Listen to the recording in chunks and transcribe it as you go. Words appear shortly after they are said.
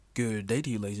Good day to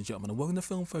you, ladies and gentlemen, and welcome to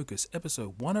Film Focus,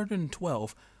 episode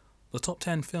 112, the top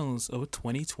 10 films of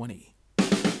 2020.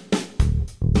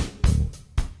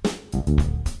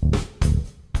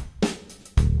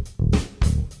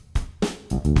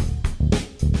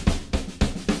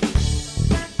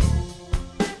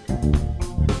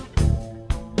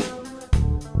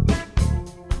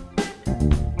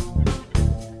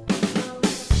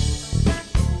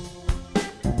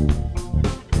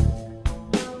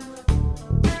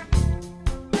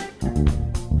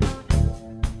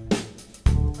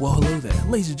 Well, hello there,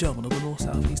 ladies and gentlemen of the North,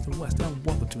 South, East, and West, and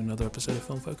welcome to another episode of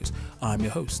Film Focus. I'm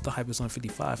your host, the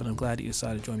Hyperzone55, and I'm glad that you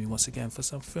decided to join me once again for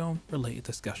some film-related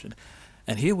discussion.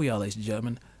 And here we are, ladies and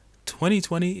gentlemen.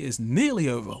 2020 is nearly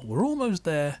over. We're almost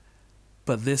there,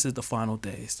 but this is the final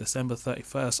day. It's December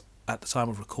 31st at the time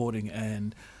of recording,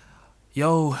 and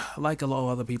like a lot of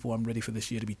other people, I'm ready for this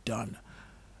year to be done.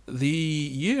 The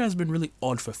year has been really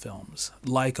odd for films.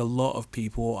 Like a lot of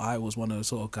people, I was one of those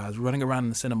sort of guys running around in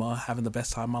the cinema, having the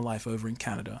best time of my life over in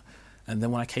Canada. And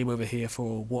then when I came over here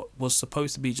for what was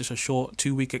supposed to be just a short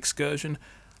 2-week excursion,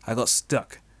 I got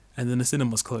stuck. And then the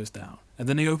cinemas closed down. And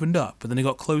then they opened up, but then they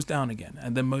got closed down again.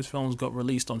 And then most films got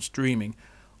released on streaming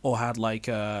or had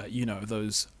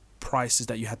those prices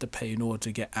that you had to pay in order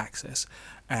to get access.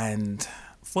 And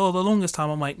for the longest time,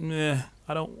 I'm like,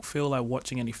 I don't feel like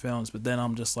watching any films. But then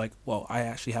I'm just like, well, I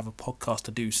actually have a podcast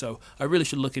to do, so I really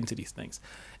should look into these things.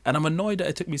 And I'm annoyed that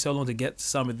it took me so long to get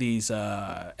some of these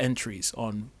entries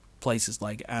on places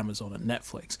like Amazon and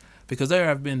Netflix, because there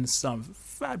have been some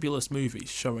fabulous movies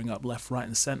showing up left, right,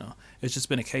 and center. It's just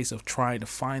been a case of trying to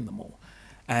find them all.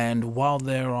 And while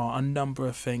there are a number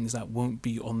of things that won't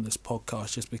be on this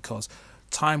podcast just because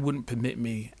time wouldn't permit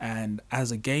me, and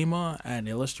as a gamer and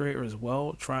illustrator as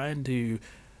well, trying to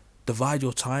divide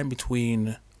your time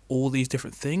between all these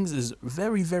different things is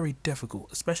very, very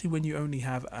difficult, especially when you only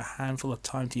have a handful of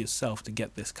time to yourself to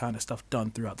get this kind of stuff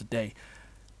done throughout the day.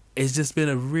 It's just been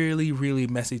a really, really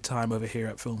messy time over here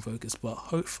at Film Focus, but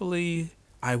hopefully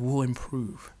I will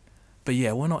improve. But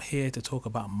yeah, we're not here to talk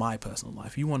about my personal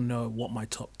life. You want to know what my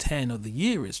top 10 of the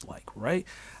year is like, right?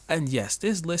 And yes,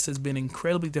 this list has been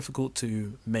incredibly difficult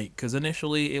to make, because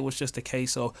initially it was just a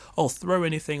case of, throw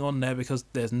anything on there because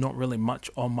there's not really much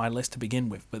on my list to begin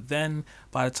with. But then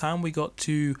by the time we got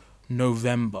to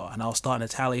November and I was starting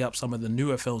to tally up some of the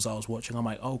newer films I was watching, I'm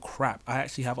like, oh crap, I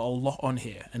actually have a lot on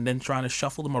here. And then trying to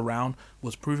shuffle them around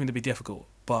was proving to be difficult.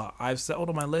 But I've settled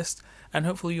on my list, and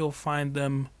hopefully you'll find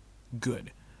them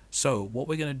good. So what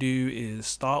we're going to do is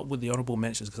start with the honorable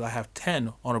mentions, because I have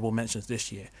 10 honorable mentions this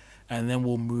year, and then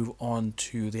we'll move on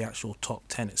to the actual top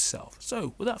 10 itself.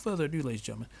 So without further ado, ladies and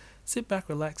gentlemen, sit back,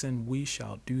 relax, and we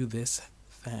shall do this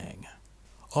thing.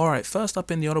 Alright, first up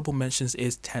in the honorable mentions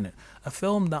is Tenet, a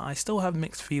film that I still have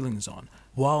mixed feelings on.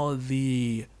 While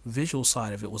the visual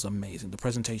side of it was amazing, the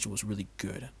presentation was really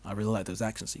good. I really liked those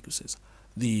action sequences.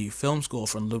 The film score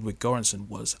from Ludwig Göransson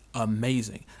was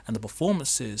amazing, and the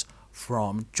performances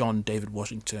from John David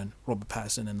Washington, Robert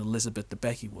Pattinson, and Elizabeth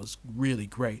Debicki was really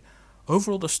great.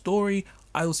 Overall, the story,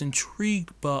 I was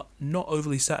intrigued but not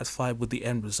overly satisfied with the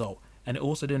end result. And it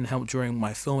also didn't help during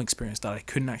my film experience that I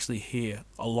couldn't actually hear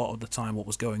a lot of the time what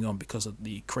was going on because of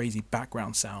the crazy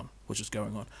background sound which was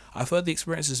going on. I've heard the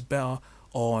experience is better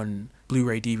on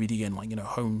Blu-ray, DVD, and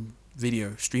home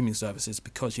video streaming services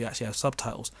because you actually have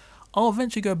subtitles. I'll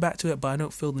eventually go back to it, but I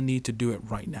don't feel the need to do it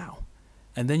right now.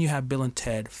 And then you have Bill and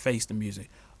Ted Face the Music,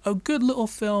 a good little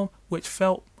film which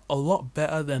felt a lot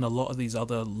better than a lot of these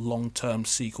other long-term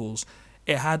sequels.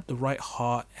 It had the right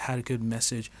heart, it had a good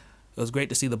message. It was great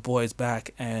to see the boys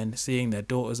back, and seeing their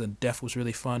daughters and death was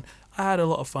really fun. I had a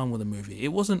lot of fun with the movie.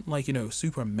 It wasn't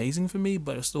super amazing for me,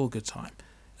 but it was still a good time.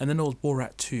 And then there was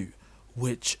Borat 2,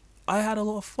 which I had a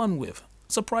lot of fun with.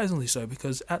 Surprisingly so,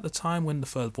 because at the time when the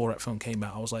first Borat film came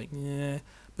out, I was like, yeah.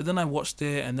 But then I watched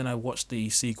it, and then I watched the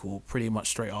sequel pretty much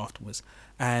straight afterwards.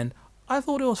 And I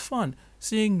thought it was fun,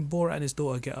 seeing Borat and his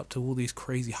daughter get up to all these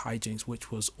crazy hijinks,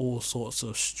 which was all sorts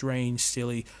of strange,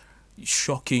 silly,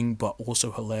 shocking, but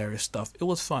also hilarious stuff. It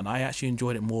was fun. I actually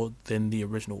enjoyed it more than the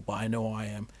original, but I know I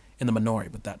am in the minority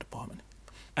with that department.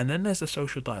 And then there's The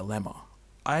Social Dilemma.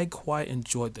 I quite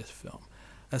enjoyed this film.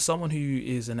 As someone who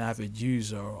is an avid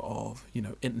user of,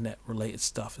 internet-related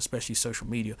stuff, especially social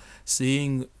media,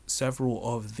 seeing several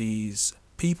of these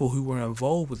people who were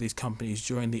involved with these companies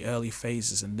during the early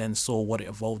phases and then saw what it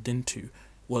evolved into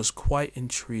was quite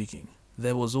intriguing.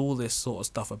 There was all this sort of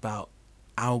stuff about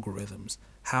algorithms,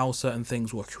 how certain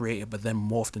things were created but then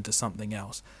morphed into something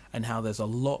else, and how there's a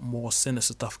lot more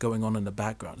sinister stuff going on in the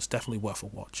background. It's definitely worth a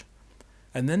watch.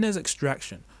 And then there's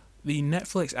Extraction, the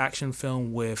Netflix action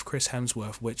film with Chris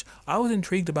Hemsworth, which I was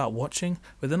intrigued about watching,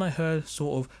 but then I heard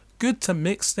sort of good to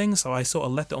mixed things, so I sort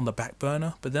of left it on the back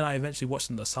burner. But then I eventually watched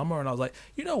it in the summer, and I was like,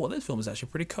 you know what, this film is actually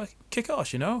pretty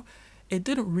kick-ass, you know? It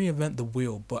didn't reinvent the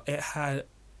wheel, but it had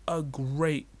a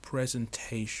great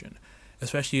presentation,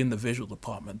 especially in the visual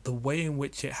department. The way in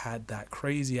which it had that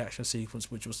crazy action sequence,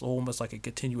 which was almost like a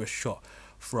continuous shot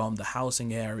from the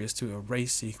housing areas to a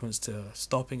race sequence to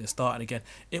stopping and starting again.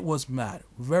 It was mad.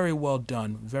 Very well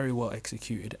done, very well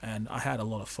executed, and I had a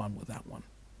lot of fun with that one.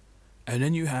 And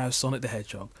then you have Sonic the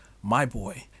Hedgehog, my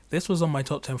boy. This was on my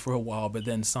top 10 for a while, but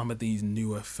then some of these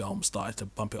newer films started to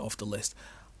bump it off the list.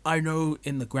 I know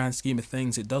in the grand scheme of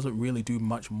things, it doesn't really do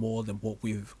much more than what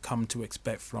we've come to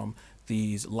expect from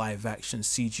these live action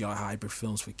CGI hybrid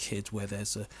films for kids, where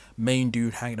there's a main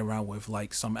dude hanging around with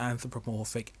like some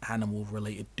anthropomorphic animal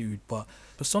related dude. But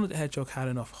Sonic the Hedgehog had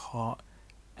enough heart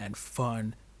and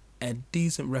fun and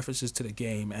decent references to the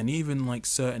game, and even like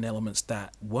certain elements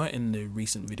that weren't in the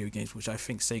recent video games, which I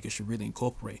think Sega should really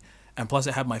incorporate. And plus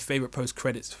it had my favorite post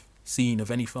credits scene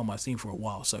of any film I've seen for a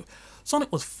while. So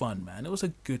Sonic was fun, man. It was a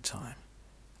good time.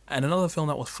 And another film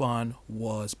that was fun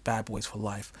was Bad Boys for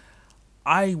Life.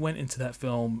 I went into that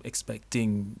film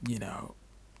expecting,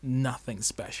 nothing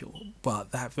special,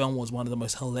 but that film was one of the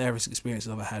most hilarious experiences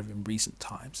I've ever had in recent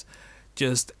times.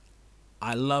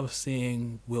 I love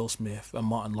seeing Will Smith and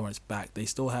Martin Lawrence back. They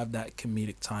still have that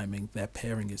comedic timing. Their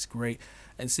pairing is great.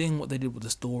 And seeing what they did with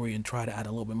the story and try to add a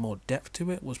little bit more depth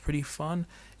to it was pretty fun.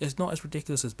 It's not as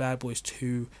ridiculous as Bad Boys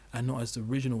 2 and not as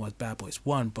original as Bad Boys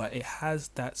 1, but it has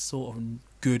that sort of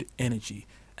good energy.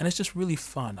 And it's just really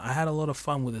fun. I had a lot of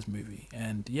fun with this movie.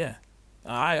 And yeah,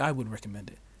 I would recommend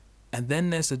it. And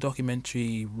then there's the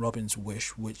documentary Robin's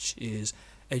Wish, which is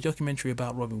a documentary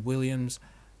about Robin Williams,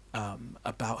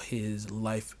 about his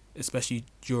life, especially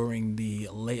during the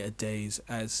later days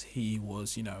as he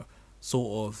was,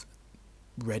 sort of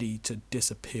ready to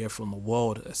disappear from the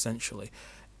world, essentially.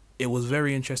 It was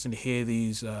very interesting to hear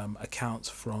these accounts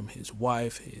from his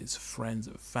wife, his friends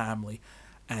and family,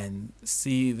 and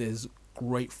see this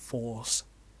great force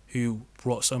who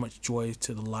brought so much joy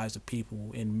to the lives of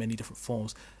people in many different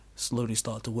forms slowly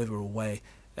start to wither away.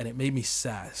 And it made me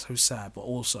sad, so sad, but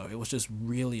also it was just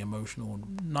really emotional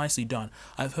and nicely done.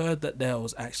 I've heard that there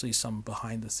was actually some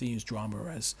behind the scenes drama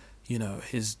as,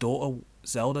 his daughter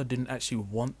Zelda didn't actually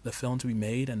want the film to be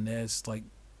made, and there's like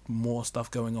more stuff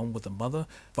going on with the mother,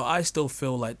 but I still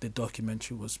feel like the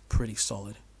documentary was pretty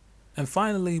solid. And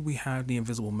finally we have The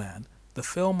Invisible Man. The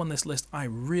film on this list I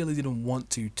really didn't want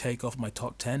to take off my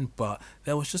top 10, but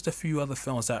there was just a few other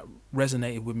films that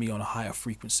resonated with me on a higher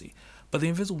frequency. But The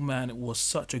Invisible Man, it was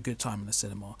such a good time in the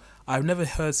cinema. I've never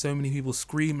heard so many people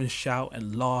scream and shout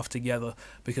and laugh together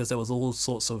because there was all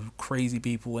sorts of crazy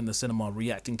people in the cinema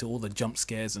reacting to all the jump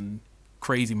scares and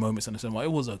crazy moments in the cinema.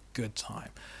 It was a good time.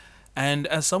 And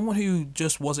as someone who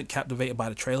just wasn't captivated by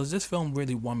the trailers, this film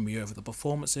really won me over. The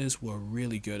performances were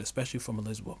really good, especially from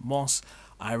Elizabeth Moss.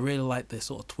 I really liked the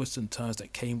sort of twists and turns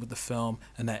that came with the film,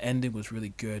 and that ending was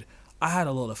really good. I had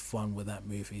a lot of fun with that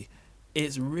movie.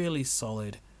 It's really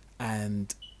solid,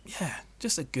 and yeah,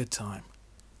 just a good time.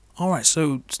 Alright,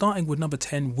 so starting with number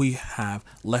 10, we have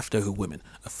Leftover Women,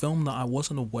 a film that I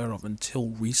wasn't aware of until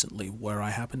recently, where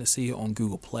I happened to see it on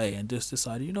Google Play and just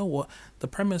decided, you know what, the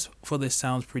premise for this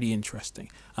sounds pretty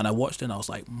interesting. And I watched it and I was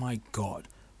like, my god,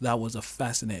 that was a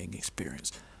fascinating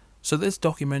experience. So this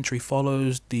documentary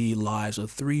follows the lives of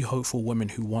 3 hopeful women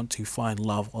who want to find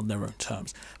love on their own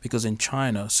terms. Because in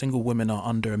China, single women are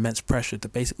under immense pressure to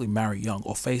basically marry young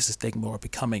or face the stigma of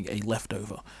becoming a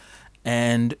leftover.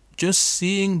 And just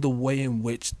seeing the way in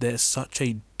which there's such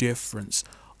a difference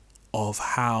of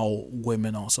how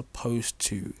women are supposed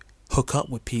to hook up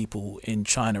with people in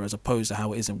China as opposed to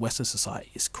how it is in Western society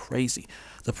is crazy.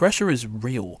 The pressure is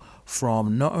real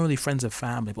from not only friends and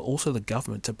family, but also the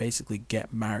government to basically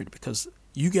get married, because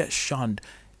you get shunned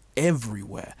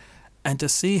everywhere. And to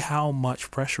see how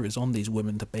much pressure is on these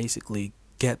women to basically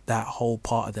get that whole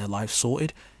part of their life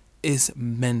sorted is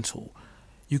mental.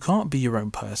 You can't be your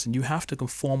own person. You have to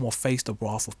conform or face the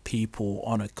wrath of people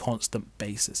on a constant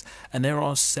basis. And there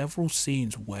are several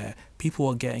scenes where people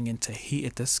are getting into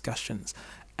heated discussions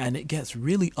and it gets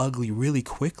really ugly really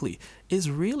quickly. It's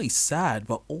really sad,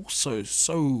 but also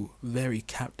so very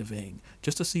captivating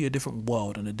just to see a different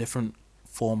world and a different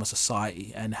form of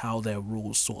society and how their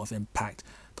rules sort of impact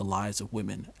the lives of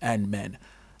women and men.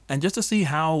 And just to see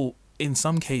how in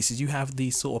some cases you have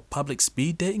these sort of public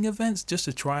speed dating events just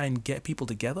to try and get people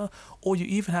together, or you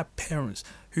even have parents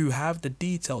who have the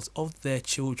details of their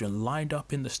children lined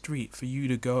up in the street for you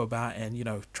to go about and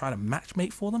try to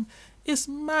matchmake for them. It's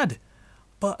mad.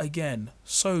 but again,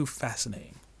 so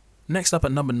fascinating. Next up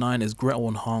at number 9 is Gretel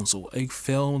and Hansel, a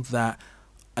film that,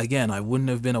 again, I wouldn't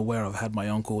have been aware of had my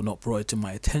uncle not brought it to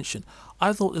my attention.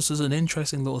 I thought this was an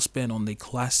interesting little spin on the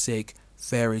classic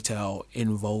fairy tale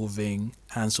involving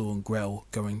Hansel and Gretel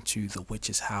going to the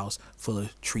witch's house full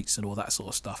of treats and all that sort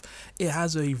of stuff. It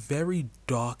has a very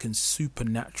dark and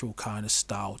supernatural kind of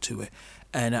style to it,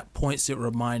 and at points it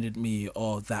reminded me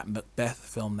of that Macbeth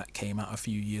film that came out a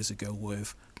few years ago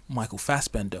with Michael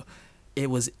Fassbender. It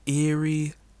was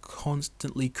eerie,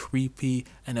 constantly creepy,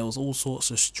 and there was all sorts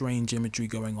of strange imagery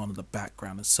going on in the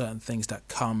background and certain things that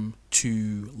come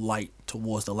to light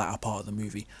towards the latter part of the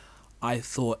movie. I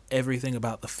thought everything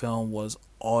about the film was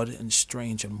odd and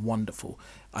strange and wonderful.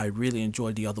 I really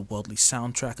enjoyed the otherworldly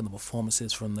soundtrack, and the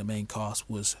performances from the main cast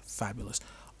was fabulous.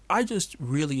 I just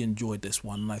really enjoyed this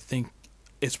one, and I think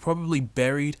it's probably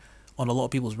buried on a lot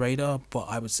of people's radar, but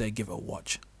I would say give it a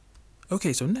watch.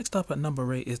 Okay, so next up at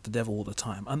number 8 is The Devil All the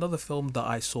Time, another film that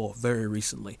I saw very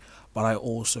recently, but I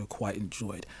also quite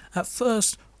enjoyed. At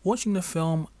first, watching the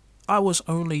film, I was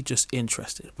only just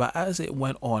interested, but as it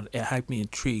went on, it had me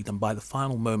intrigued, and by the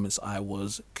final moments, I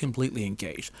was completely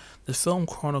engaged. The film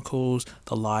chronicles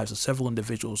the lives of several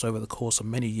individuals over the course of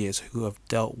many years who have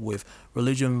dealt with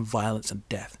religion, violence, and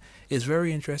death. It's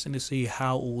very interesting to see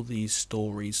how all these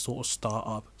stories sort of start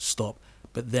up, stop,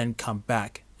 but then come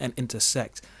back and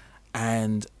intersect.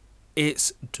 And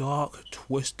it's dark,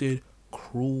 twisted,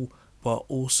 cruel, but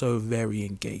also very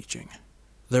engaging.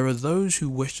 There are those who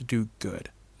wish to do good.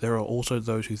 There are also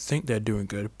those who think they're doing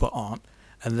good but aren't.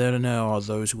 And then there are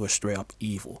those who are straight up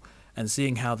evil. And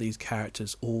seeing how these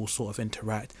characters all sort of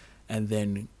interact and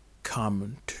then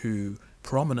come to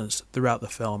prominence throughout the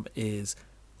film is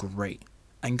great.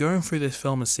 And going through this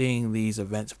film and seeing these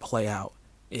events play out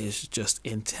is just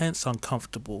intense,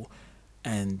 uncomfortable,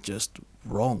 and just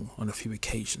wrong on a few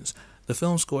occasions. The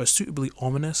film score is suitably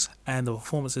ominous, and the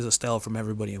performances are stellar from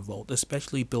everybody involved,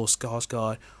 especially Bill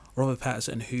Skarsgård, Robert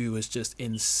Pattinson, who is just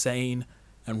insane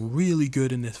and really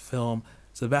good in this film,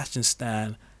 Sebastian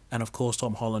Stan, and of course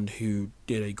Tom Holland, who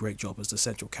did a great job as the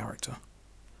central character.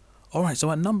 Alright,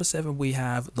 so at number 7 we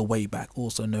have The Way Back,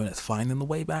 also known as Finding the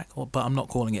Way Back, but I'm not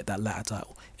calling it that latter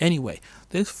title. Anyway,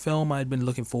 this film I'd been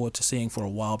looking forward to seeing for a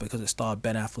while because it starred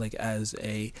Ben Affleck as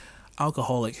a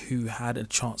alcoholic who had a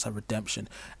chance at redemption,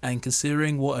 and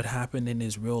considering what had happened in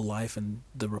his real life and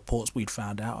the reports we'd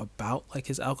found out about like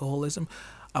his alcoholism,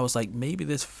 I was like, maybe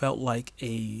this felt like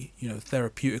a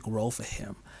therapeutic role for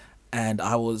him, and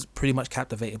I was pretty much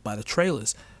captivated by the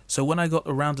trailers. So when I got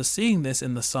around to seeing this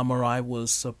in the summer, I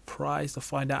was surprised to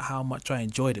find out how much I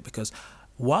enjoyed it, because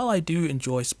while I do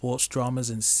enjoy sports dramas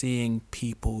and seeing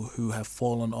people who have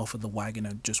fallen off of the wagon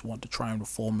and just want to try and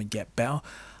reform and get better,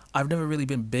 I've never really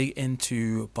been big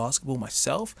into basketball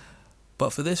myself,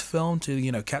 but for this film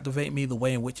to, captivate me the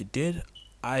way in which it did,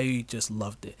 I just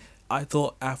loved it. I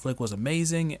thought Affleck was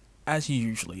amazing, as he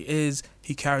usually is.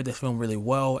 He carried the film really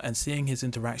well, and seeing his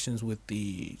interactions with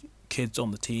the kids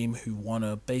on the team who want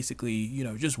to basically,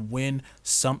 just win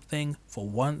something for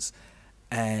once,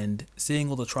 and seeing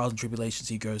all the trials and tribulations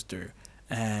he goes through,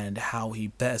 and how he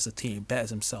betters the team, betters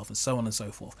himself, and so on and so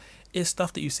forth. It's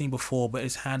stuff that you've seen before, but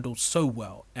it's handled so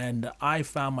well, and I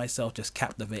found myself just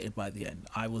captivated by the end.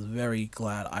 I was very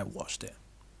glad I watched it.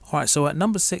 Alright, so at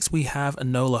number 6 we have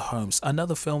Enola Holmes,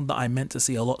 another film that I meant to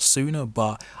see a lot sooner,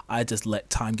 but I just let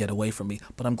time get away from me.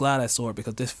 But I'm glad I saw it,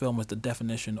 because this film was the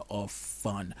definition of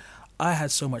fun. I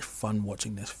had so much fun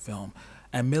watching this film.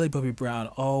 And Millie Bobby Brown,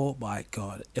 oh my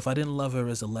god, if I didn't love her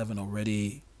as 11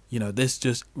 already, this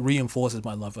just reinforces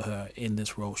my love for her in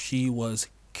this role. She was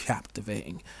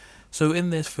captivating. So in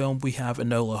this film, we have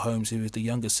Enola Holmes, who is the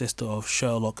younger sister of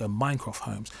Sherlock and Mycroft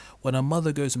Holmes. When her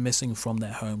mother goes missing from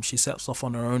their home, she sets off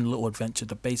on her own little adventure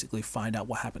to basically find out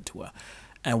what happened to her.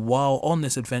 And while on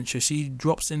this adventure, she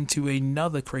drops into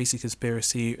another crazy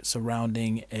conspiracy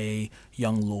surrounding a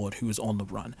young lord who is on the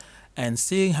run. And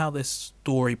seeing how this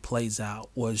story plays out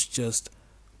was just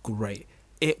great.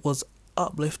 It was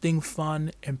uplifting,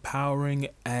 fun, empowering,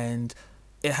 and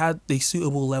it had the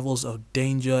suitable levels of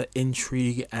danger,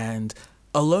 intrigue, and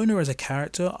Alona as a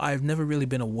character, I've never really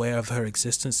been aware of her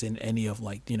existence in any of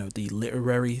the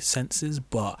literary senses,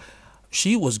 but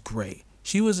she was great.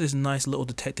 She was this nice little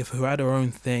detective who had her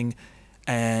own thing,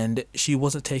 and she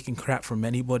wasn't taking crap from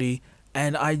anybody,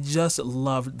 and I just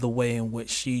loved the way in which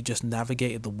she just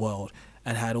navigated the world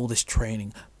and had all this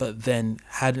training, but then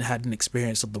hadn't had an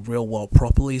experience of the real world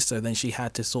properly, so then she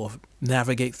had to sort of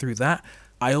navigate through that.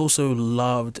 I also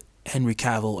loved Henry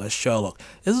Cavill as Sherlock.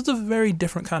 This is a very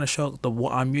different kind of Sherlock than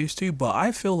what I'm used to, but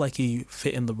I feel like he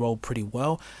fit in the role pretty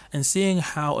well. And seeing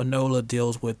how Enola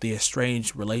deals with the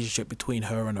estranged relationship between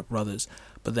her and her brothers,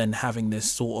 but then having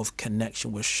this sort of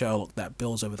connection with Sherlock that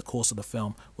builds over the course of the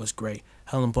film was great.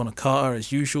 Helen Bonham Carter,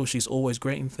 as usual, she's always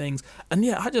great in things. And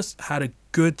yeah, I just had a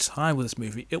good time with this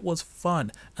movie. It was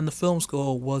fun, and the film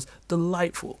score was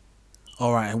delightful.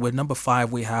 Alright, and with number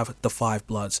 5 we have The Five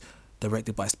Bloods,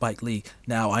 directed by Spike Lee.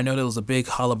 Now, I know there was a big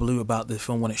hullabaloo about this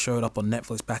film when it showed up on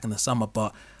Netflix back in the summer,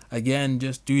 but again,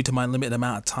 just due to my limited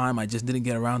amount of time, I just didn't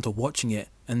get around to watching it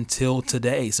until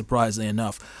today, surprisingly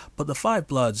enough. But The Five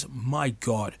Bloods, my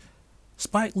god,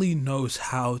 Spike Lee knows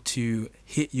how to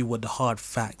hit you with the hard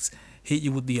facts, hit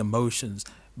you with the emotions,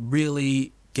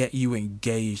 really get you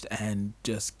engaged and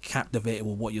just captivated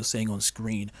with what you're seeing on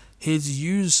screen. His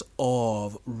use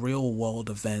of real world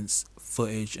events,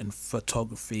 footage and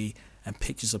photography and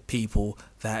pictures of people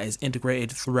that is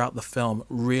integrated throughout the film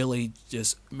really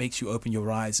just makes you open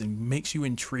your eyes and makes you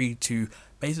intrigued to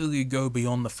basically go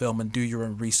beyond the film and do your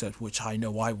own research, which I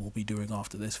know I will be doing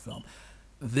after this film.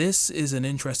 This is an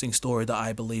interesting story that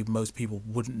I believe most people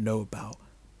wouldn't know about,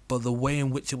 but the way in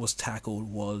which it was tackled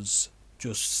was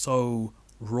just so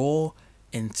raw,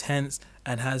 intense,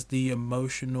 and has the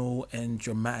emotional and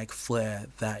dramatic flair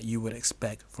that you would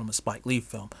expect from a Spike Lee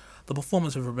film. The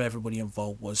performance of everybody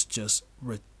involved was just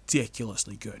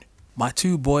ridiculously good. My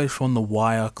two boys from The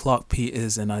Wire, Clark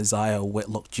Peters and Isaiah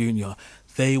Whitlock Jr.,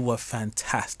 they were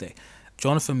fantastic.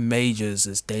 Jonathan Majors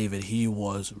as David, he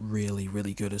was really,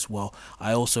 really good as well.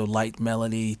 I also liked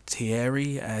Melanie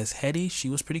Thierry as Hetty, she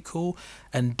was pretty cool.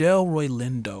 And Delroy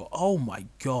Lindo, oh my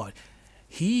god,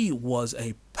 he was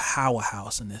a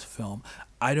powerhouse in this film.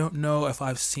 I don't know if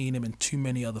I've seen him in too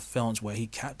many other films where he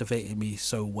captivated me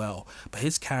so well, but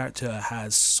his character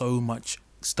has so much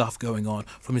stuff going on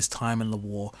from his time in the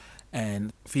war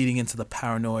and feeding into the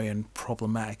paranoia and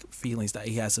problematic feelings that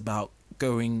he has about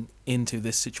going into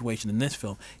this situation in this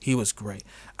film. He was great.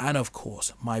 And of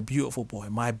course, my beautiful boy,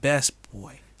 my best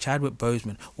boy, Chadwick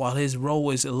Boseman, while his role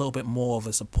was a little bit more of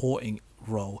a supporting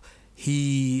role,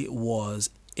 he was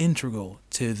integral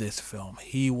to this film.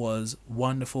 He was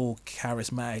wonderful,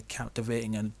 charismatic,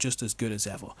 captivating, and just as good as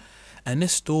ever. And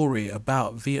this story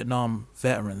about Vietnam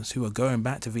veterans who are going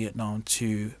back to Vietnam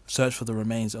to search for the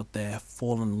remains of their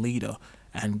fallen leader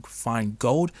and find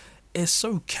gold is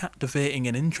so captivating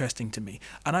and interesting to me.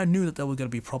 And I knew that there were going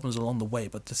to be problems along the way,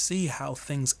 but to see how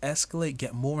things escalate,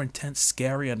 get more intense,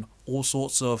 scary, and all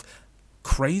sorts of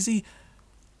crazy,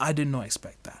 I did not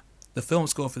expect that. The film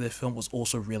score for this film was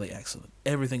also really excellent.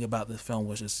 Everything about this film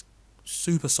was just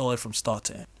super solid from start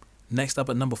to end. Next up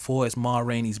at number 4 is Ma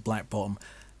Rainey's Black Bottom,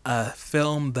 a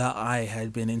film that I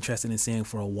had been interested in seeing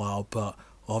for a while, but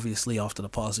obviously after the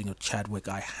passing of Chadwick,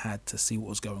 I had to see what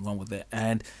was going on with it,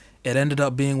 and it ended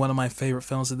up being one of my favorite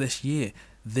films of this year.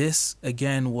 This,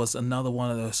 again, was another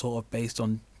one of those sort of based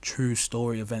on true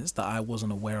story events that I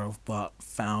wasn't aware of, but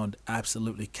found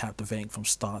absolutely captivating from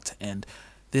start to end.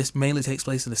 This mainly takes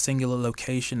place in a singular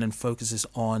location and focuses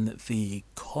on the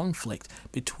conflict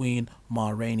between Ma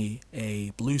Rainey,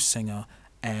 a blues singer,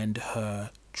 and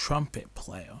her trumpet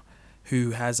player,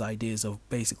 who has ideas of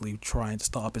basically trying to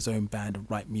start up his own band and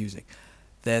write music.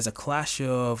 There's a clash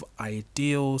of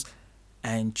ideals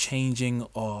and changing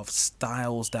of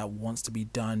styles that wants to be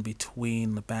done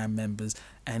between the band members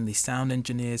and the sound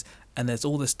engineers, and there's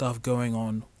all this stuff going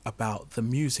on about the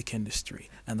music industry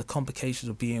and the complications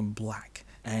of being black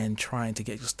and trying to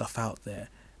get your stuff out there.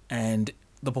 And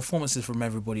the performances from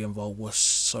everybody involved were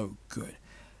so good,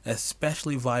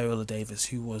 especially Viola Davis,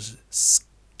 who was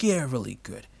scarily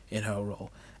good in her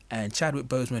role, and Chadwick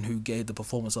Boseman, who gave the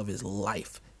performance of his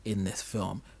life in this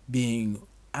film, being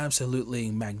absolutely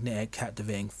magnetic,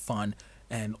 captivating, fun,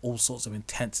 and all sorts of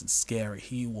intense and scary.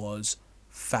 He was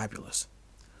fabulous.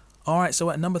 Alright,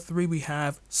 so at number 3 we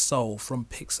have Soul from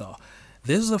Pixar.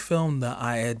 This is a film that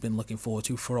I had been looking forward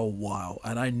to for a while,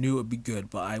 and I knew it would be good,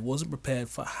 but I wasn't prepared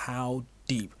for how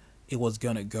deep it was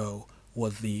going to go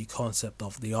with the concept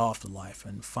of the afterlife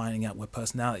and finding out where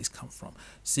personalities come from.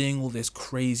 Seeing all this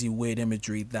crazy, weird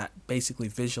imagery that basically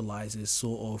visualizes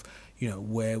sort of,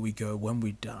 where we go when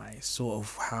we die, sort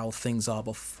of how things are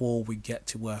before we get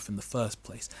to Earth in the first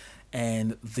place.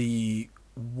 And the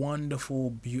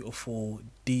wonderful, beautiful,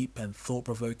 deep and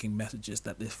thought-provoking messages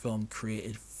that this film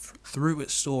created through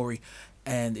its story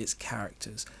and its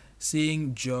characters.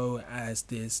 Seeing Joe as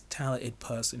this talented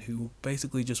person who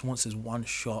basically just wants his one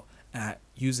shot at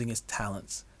using his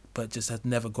talents, but just has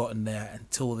never gotten there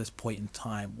until this point in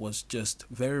time, was just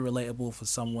very relatable for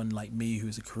someone like me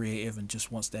who's a creative and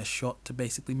just wants their shot to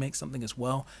basically make something as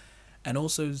well. and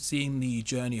also seeing the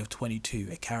journey of 22,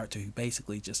 a character who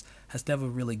basically just has never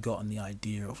really gotten the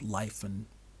idea of life and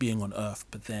being on Earth,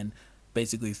 but then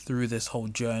basically through this whole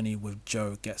journey with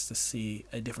Joe gets to see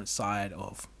a different side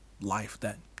of life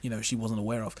that she wasn't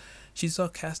aware of. She's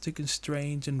sarcastic and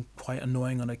strange and quite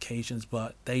annoying on occasions,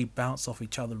 but they bounce off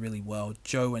each other really well.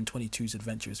 Joe and 22's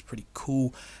adventure is pretty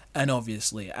cool, and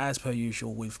obviously, as per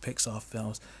usual with Pixar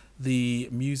films, the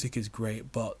music is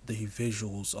great, but the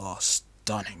visuals are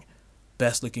stunning.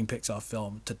 Best looking Pixar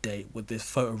film to date, with this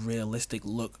photorealistic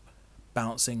look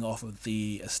bouncing off of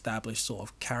the established sort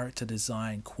of character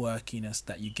design quirkiness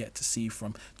that you get to see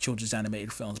from children's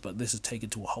animated films, but this is taken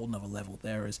to a whole nother level.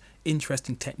 There is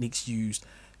interesting techniques used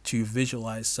to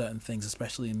visualize certain things,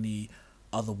 especially in the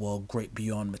Otherworld Great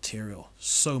Beyond material.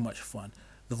 So much fun.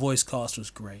 The voice cast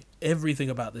was great. Everything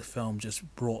about this film just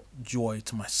brought joy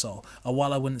to my soul. And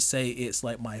while I wouldn't say it's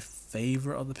like my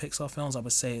favorite of the Pixar films, I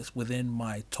would say it's within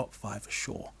my top 5 for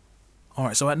sure.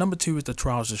 Alright, so at number 2 is The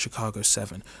Trials of Chicago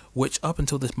 7, which up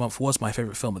until this month was my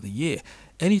favourite film of the year.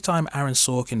 Anytime Aaron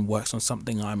Sorkin works on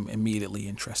something, I'm immediately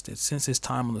interested. Since his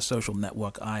time on The Social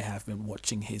Network, I have been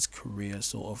watching his career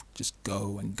sort of just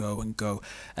go and go and go.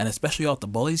 And especially after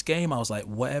Bully's Game, I was like,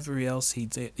 whatever else he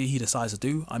decides to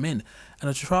do, I'm in. And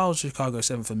The Trials of Chicago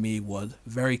 7 for me was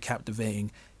very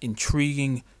captivating,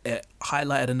 intriguing. It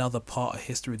highlighted another part of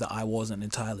history that I wasn't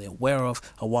entirely aware of,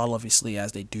 and while obviously,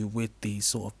 as they do with these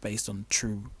sort of based on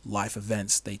true life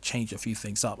events, they change a few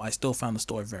things up, I still found the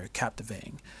story very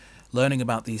captivating. Learning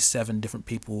about these 7 different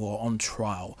people who are on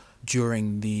trial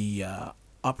during the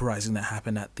uprising that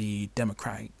happened at the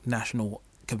Democratic National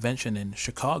Convention in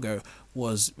Chicago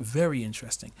was very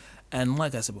interesting. And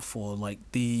like I said before, like,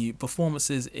 the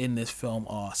performances in this film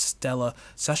are stellar.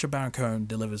 Sacha Baron Cohen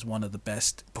delivers one of the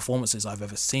best performances I've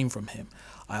ever seen from him.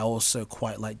 I also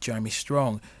quite like Jeremy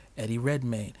Strong, Eddie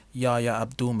Redmayne, Yahya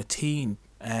Abdul-Mateen,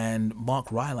 and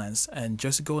Mark Rylance, and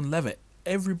Joseph Gordon-Levitt.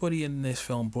 Everybody in this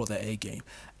film brought their A game.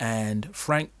 And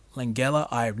Frank Langella,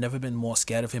 I've never been more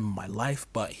scared of him in my life,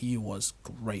 but he was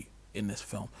great in this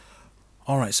film.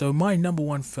 Alright, so my number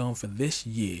 1 film for this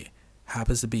year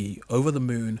happens to be Over the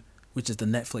Moon, which is the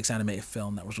Netflix animated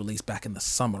film that was released back in the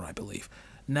summer, I believe.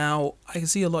 Now, I can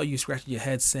see a lot of you scratching your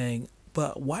head saying,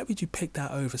 but why would you pick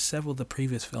that over several of the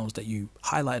previous films that you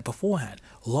highlighted beforehand?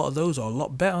 A lot of those are a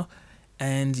lot better.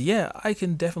 And yeah, I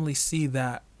can definitely see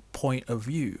that point of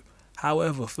view.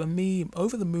 However, for me,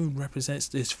 Over the Moon represents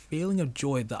this feeling of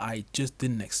joy that I just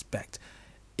didn't expect.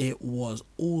 It was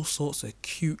all sorts of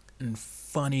cute and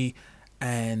funny,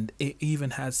 and it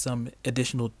even had some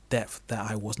additional depth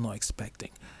that I was not expecting.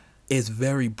 It's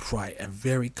very bright and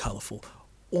very colourful,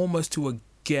 almost to a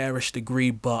garish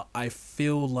degree, but I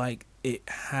feel like it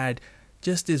had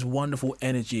just this wonderful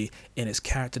energy in its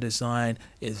character design,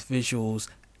 its visuals,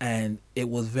 and it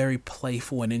was very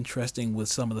playful and interesting with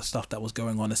some of the stuff that was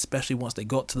going on, especially once they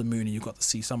got to the moon and you got to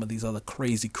see some of these other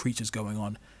crazy creatures going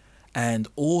on. And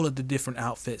all of the different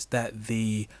outfits that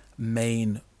the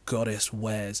main goddess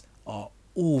wears are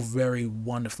all very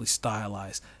wonderfully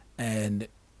stylized. And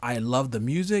I love the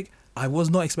music. I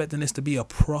was not expecting this to be a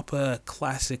proper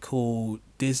classical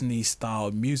Disney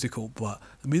style musical, but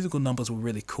the musical numbers were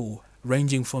really cool,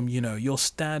 ranging from, your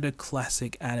standard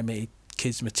classic animated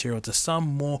kids material to some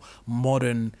more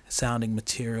modern sounding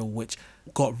material, which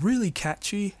got really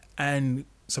catchy and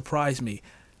surprised me.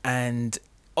 And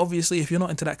obviously, if you're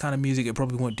not into that kind of music, it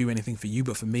probably won't do anything for you,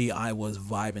 but for me, I was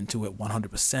vibing to it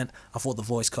 100%. I thought the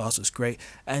voice cast was great,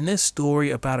 and this story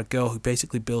about a girl who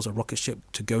basically builds a rocket ship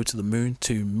to go to the moon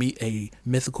to meet a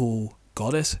mythical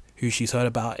goddess who she's heard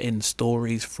about in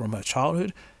stories from her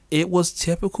childhood, it was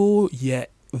typical yet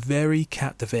very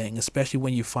captivating, especially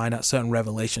when you find out certain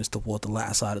revelations toward the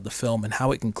latter side of the film, and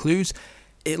how it concludes,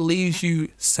 it leaves you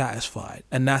satisfied.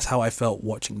 And that's how I felt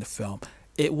watching the film.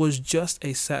 It was just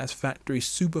a satisfactory,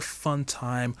 super fun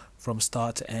time from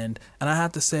start to end. And I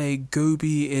have to say,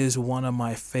 Gobi is one of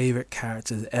my favorite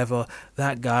characters ever.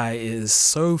 That guy is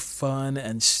so fun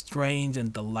and strange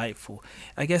and delightful.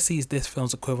 I guess he's this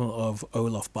film's equivalent of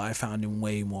Olaf, but I found him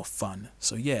way more fun.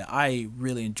 So yeah, I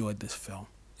really enjoyed this film.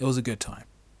 It was a good time.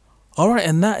 Alright,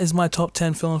 and that is my top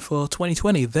 10 films for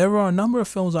 2020. There are a number of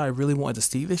films I really wanted to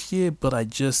see this year, but I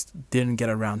just didn't get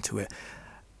around to it.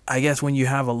 I guess when you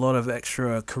have a lot of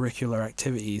extracurricular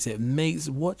activities, it makes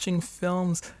watching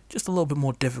films just a little bit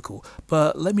more difficult.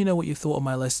 But let me know what you thought of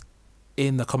my list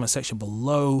in the comment section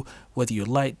below, whether you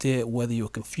liked it, whether you were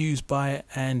confused by it,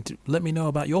 and let me know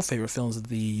about your favorite films of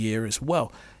the year as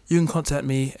well. You can contact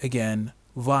me again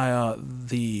via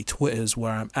the Twitters,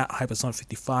 where I'm at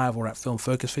Hypersonic55 or at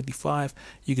FilmFocus55.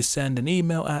 You can send an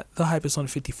email at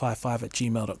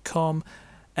thehypersonic555@gmail.com.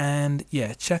 And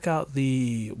yeah, check out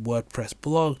the WordPress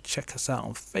blog, check us out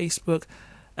on Facebook.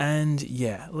 And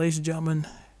yeah, ladies and gentlemen,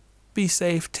 be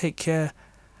safe, take care,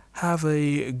 have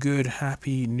a good,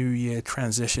 happy New Year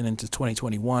transition into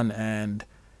 2021. And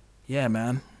yeah,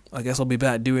 man, I guess I'll be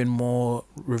back doing more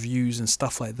reviews and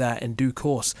stuff like that in due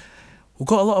course. We've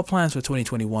got a lot of plans for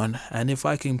 2021, and if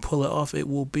I can pull it off, it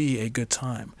will be a good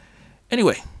time.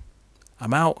 Anyway,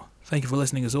 I'm out. Thank you for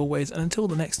listening as always, and until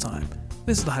the next time,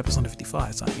 this is the Hypersonic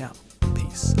 55 signing out.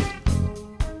 Peace.